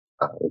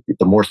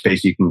the more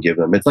space you can give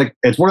them.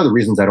 It's one of the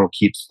reasons I don't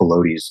keep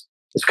spilotes.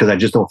 It's because I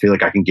just don't feel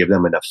like I can give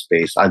them enough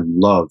space. I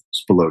love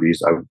spilotes.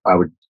 I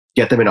would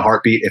get them in a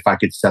heartbeat if I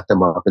could set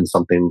them up in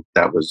something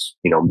that was,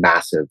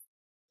 massive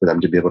for them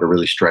to be able to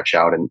really stretch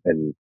out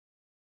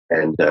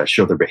and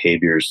show their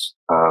behaviors.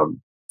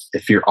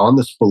 If you're on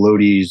the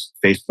Spilotes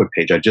Facebook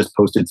page, I just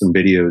posted some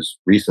videos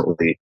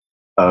recently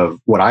of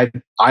what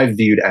I've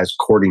viewed as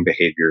courting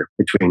behavior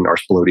between our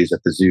Spilotes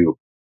at the zoo.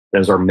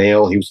 As our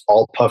male, he was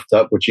all puffed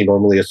up, which you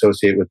normally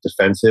associate with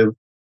defensive,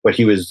 but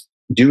he was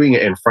doing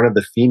it in front of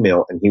the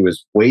female and he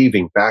was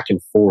waving back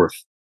and forth,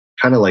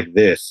 kind of like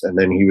this. And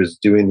then he was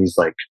doing these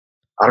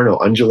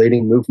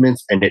undulating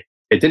movements, and it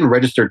didn't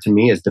register to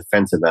me as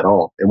defensive at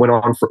all. It went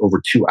on for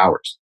over 2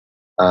 hours.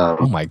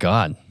 Oh my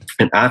God.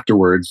 And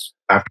afterwards,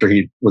 after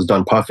he was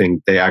done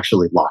puffing, they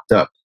actually locked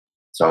up.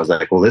 So I was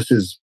like, well, this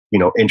is,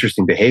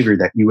 interesting behavior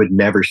that you would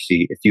never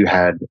see if you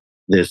had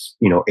this,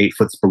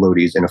 8-foot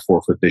Spilotes in a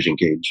 4-foot vision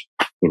cage,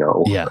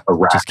 a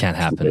rat, just can't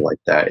happen like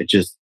that.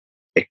 You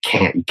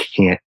can't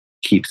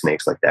keep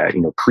snakes like that.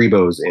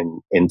 Crebos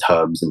in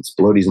tubs and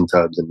Spilotes in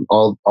tubs and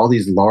all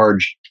these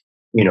large,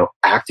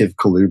 active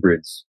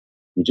colubrids.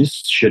 You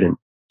just shouldn't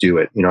do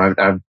it.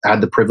 I've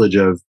had the privilege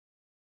of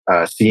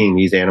seeing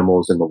these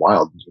animals in the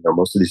wild.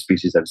 Most of these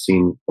species I've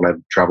seen when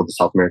I've traveled to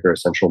South America or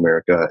Central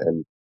America.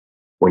 And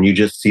when you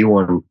just see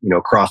one,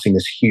 crossing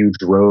this huge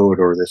road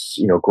or this,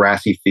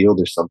 grassy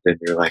field or something,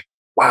 you're like,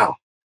 wow,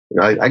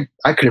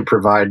 I couldn't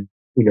provide,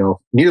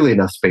 nearly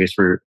enough space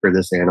for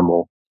this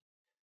animal,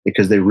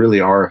 because they really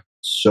are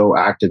so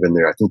active in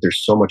there. I think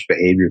there's so much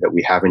behavior that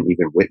we haven't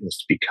even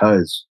witnessed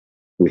because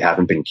we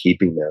haven't been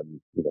keeping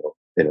them,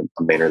 in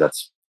a manner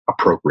that's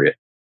appropriate.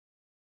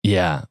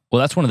 Yeah. Well,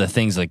 that's one of the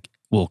things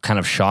will kind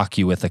of shock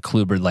you with a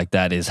colubrid like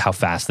that is how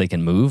fast they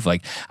can move.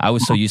 Like I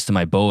was so used to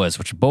my boas,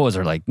 which boas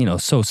are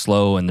so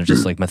slow and they're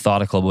just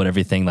methodical about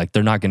everything. Like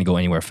they're not going to go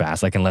anywhere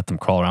fast. I can let them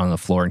crawl around on the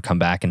floor and come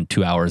back in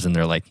 2 hours and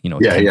they're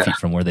 10 feet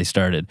from where they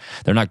started.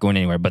 They're not going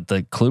anywhere. But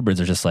the colubrids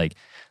are just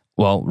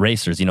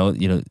racers,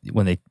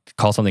 when they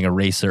call something a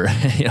racer,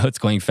 it's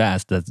going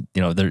fast. That's,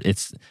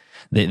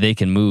 they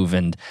can move.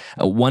 And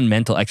one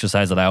mental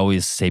exercise that I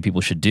always say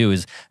people should do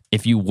is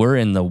if you were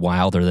in the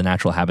wild or the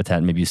natural habitat,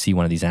 and maybe you see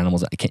one of these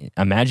animals,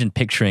 imagine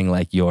picturing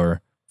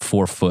your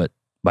 4 foot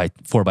by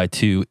 4 by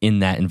 2 in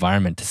that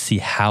environment to see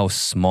how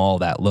small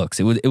that looks.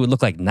 It would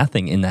look like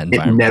nothing in that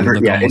environment.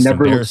 It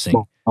never looks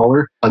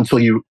smaller until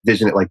you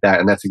vision it like that.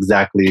 And that's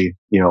exactly,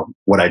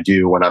 what I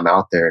do when I'm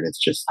out there. And it's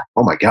just like,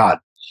 oh my God.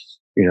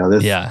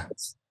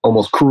 It's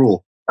almost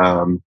cruel.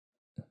 I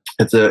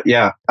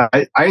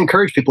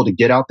encourage people to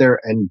get out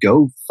there and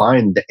go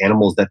find the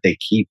animals that they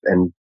keep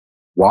and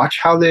watch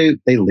how they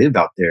live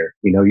out there.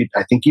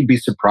 I think you'd be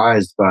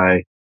surprised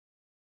by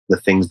the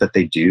things that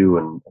they do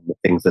and the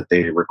things that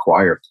they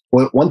require.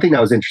 Well, one thing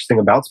that was interesting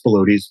about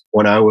Spilotes,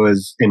 when I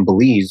was in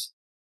Belize,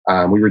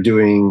 we were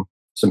doing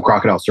some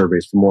crocodile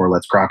surveys for more or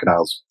less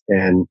crocodiles.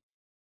 And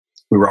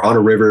we were on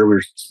a river.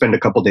 We spent a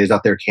couple days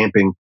out there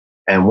camping.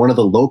 And one of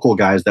the local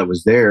guys that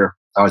was there,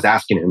 I was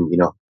asking him,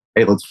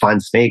 hey, let's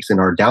find snakes in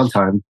our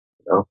downtime.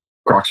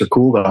 Crocs are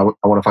cool, but I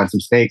want to find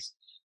some snakes.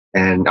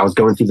 And I was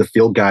going through the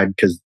field guide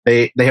because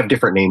they have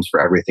different names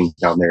for everything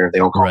down there. They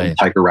don't call them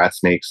tiger rat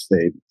snakes.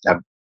 They have,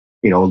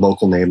 a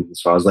local name.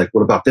 So I was like,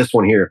 what about this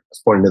one here? I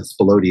was pointing to the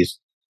Spilotes.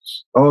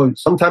 Oh,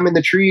 sometime in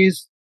the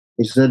trees.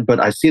 He said,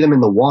 but I see them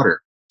in the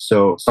water.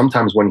 So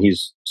sometimes when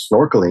he's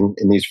snorkeling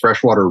in these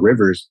freshwater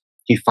rivers,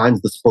 he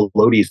finds the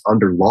Spilotes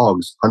under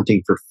logs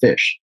hunting for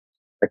fish.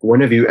 Like,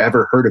 when have you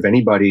ever heard of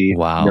anybody,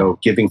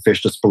 giving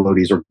fish to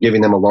Spilotes or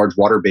giving them a large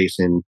water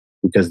basin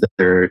because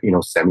they're,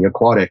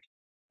 semi-aquatic?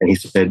 And he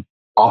said,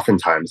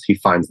 oftentimes he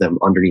finds them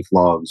underneath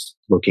logs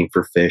looking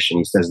for fish. And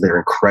he says they're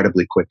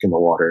incredibly quick in the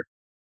water.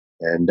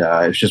 And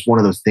it's just one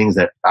of those things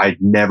that I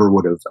never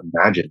would have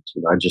imagined.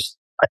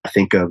 I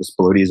think of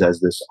Spilotes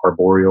as this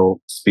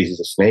arboreal species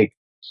of snake.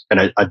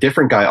 And a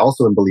different guy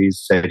also in Belize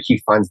said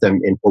he finds them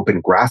in open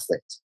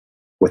grasslands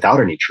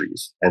without any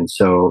trees. And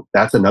so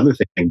that's another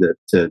thing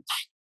to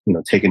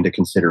take into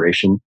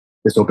consideration.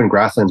 This open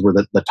grasslands where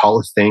the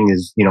tallest thing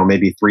is,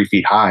 maybe 3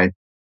 feet high.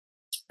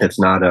 It's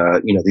not,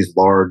 these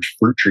large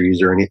fruit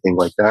trees or anything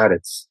like that.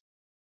 It's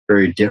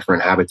very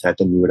different habitat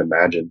than you would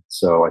imagine.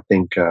 So I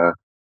think,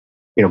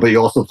 but you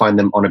also find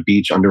them on a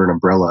beach under an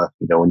umbrella,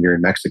 when you're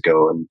in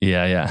Mexico and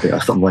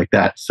something like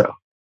that. So,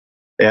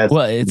 yeah.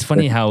 It's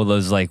funny how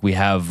those, we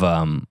have,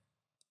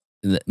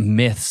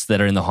 myths that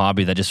are in the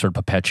hobby that just sort of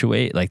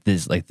perpetuate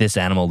this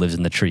animal lives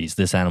in the trees,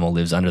 this animal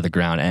lives under the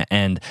ground,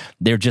 and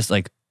they're just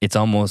it's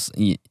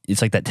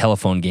like that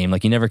telephone game.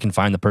 You never can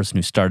find the person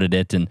who started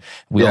it, and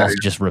we all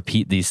just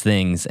repeat these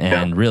things,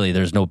 and really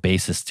there's no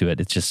basis to it.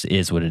 It just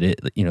is what it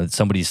is.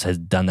 Somebody has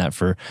done that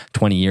for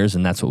 20 years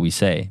and that's what we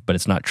say, but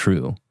it's not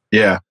true.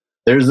 Yeah.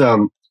 There's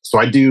so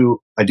I do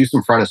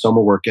some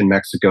Phrynosoma work in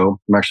Mexico.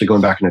 I'm actually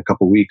going back in a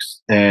couple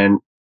weeks, and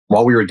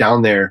while we were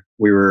down there,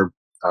 we were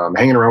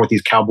hanging around with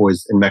these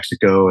cowboys in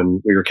Mexico,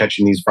 and we were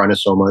catching these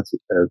Phrynosoma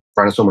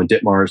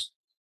Ditmars.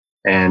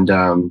 And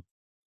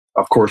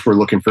of course, we're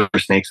looking for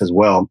snakes as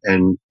well.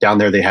 And down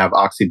there, they have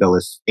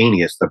Oxybelus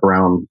aeneus, the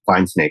brown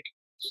vine snake,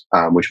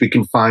 which we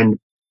can find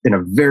in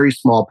a very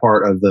small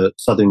part of the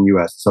southern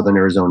U.S., southern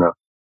Arizona.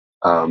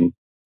 Um,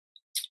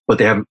 but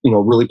they have,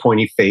 really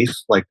pointy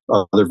face like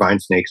other vine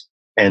snakes.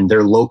 And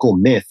their local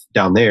myth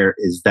down there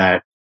is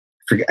that,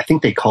 I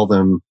think they call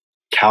them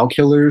cow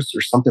killers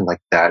or something like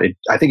that.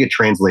 I think it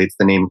translates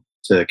the name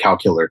to cow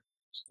killer.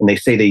 And they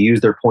say they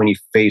use their pointy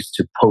face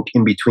to poke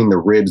in between the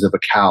ribs of a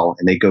cow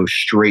and they go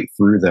straight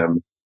through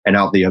them and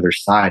out the other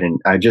side. And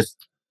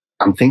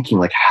I'm thinking,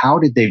 like, how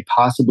did they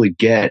possibly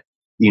get,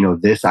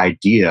 this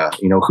idea?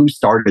 Who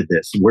started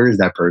this? Where is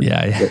that person?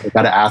 Yeah, yeah. I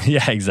gotta ask.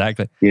 Yeah,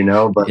 exactly.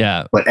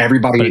 But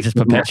everybody but it just in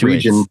that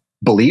perpetuates. region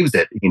believes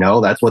it.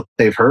 That's what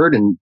they've heard,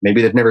 and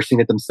maybe they've never seen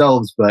it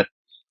themselves. But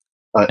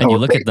and you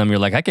look at them, you're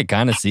like, I could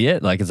kind of see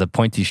it. Like, it's a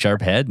pointy,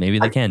 sharp head. Maybe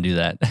they can do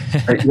that.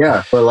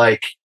 Yeah, but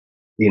like,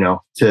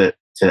 to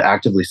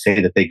actively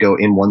say that they go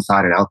in one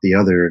side and out the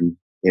other, and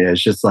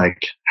it's just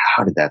like,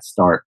 how did that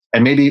start?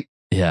 And maybe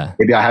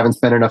I haven't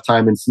spent enough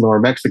time in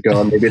Sonora,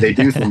 Mexico, and maybe they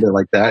do something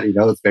like that.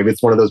 Maybe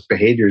it's one of those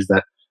behaviors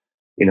that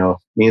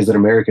me as an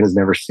American has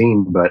never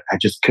seen, but I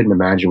just couldn't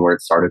imagine where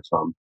it started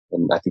from.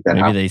 And I think that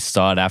maybe they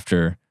saw it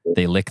after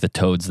they lick the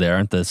toads there,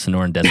 aren't the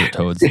Sonoran desert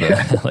toads? Maybe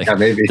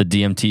the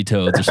DMT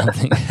toads or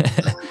something.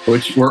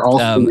 Which were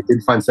also, we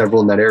did find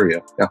several in that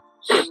area. Yeah.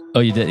 Oh,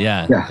 you did?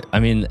 Yeah.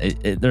 I mean,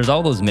 there's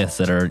all those myths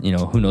that are,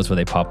 who knows where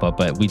they pop up,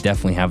 but we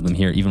definitely have them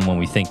here, even when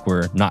we think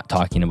we're not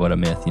talking about a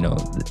myth.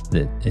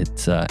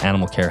 It's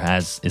animal care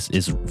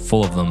is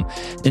full of them.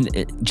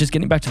 And just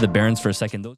getting back to the barrens for a second, those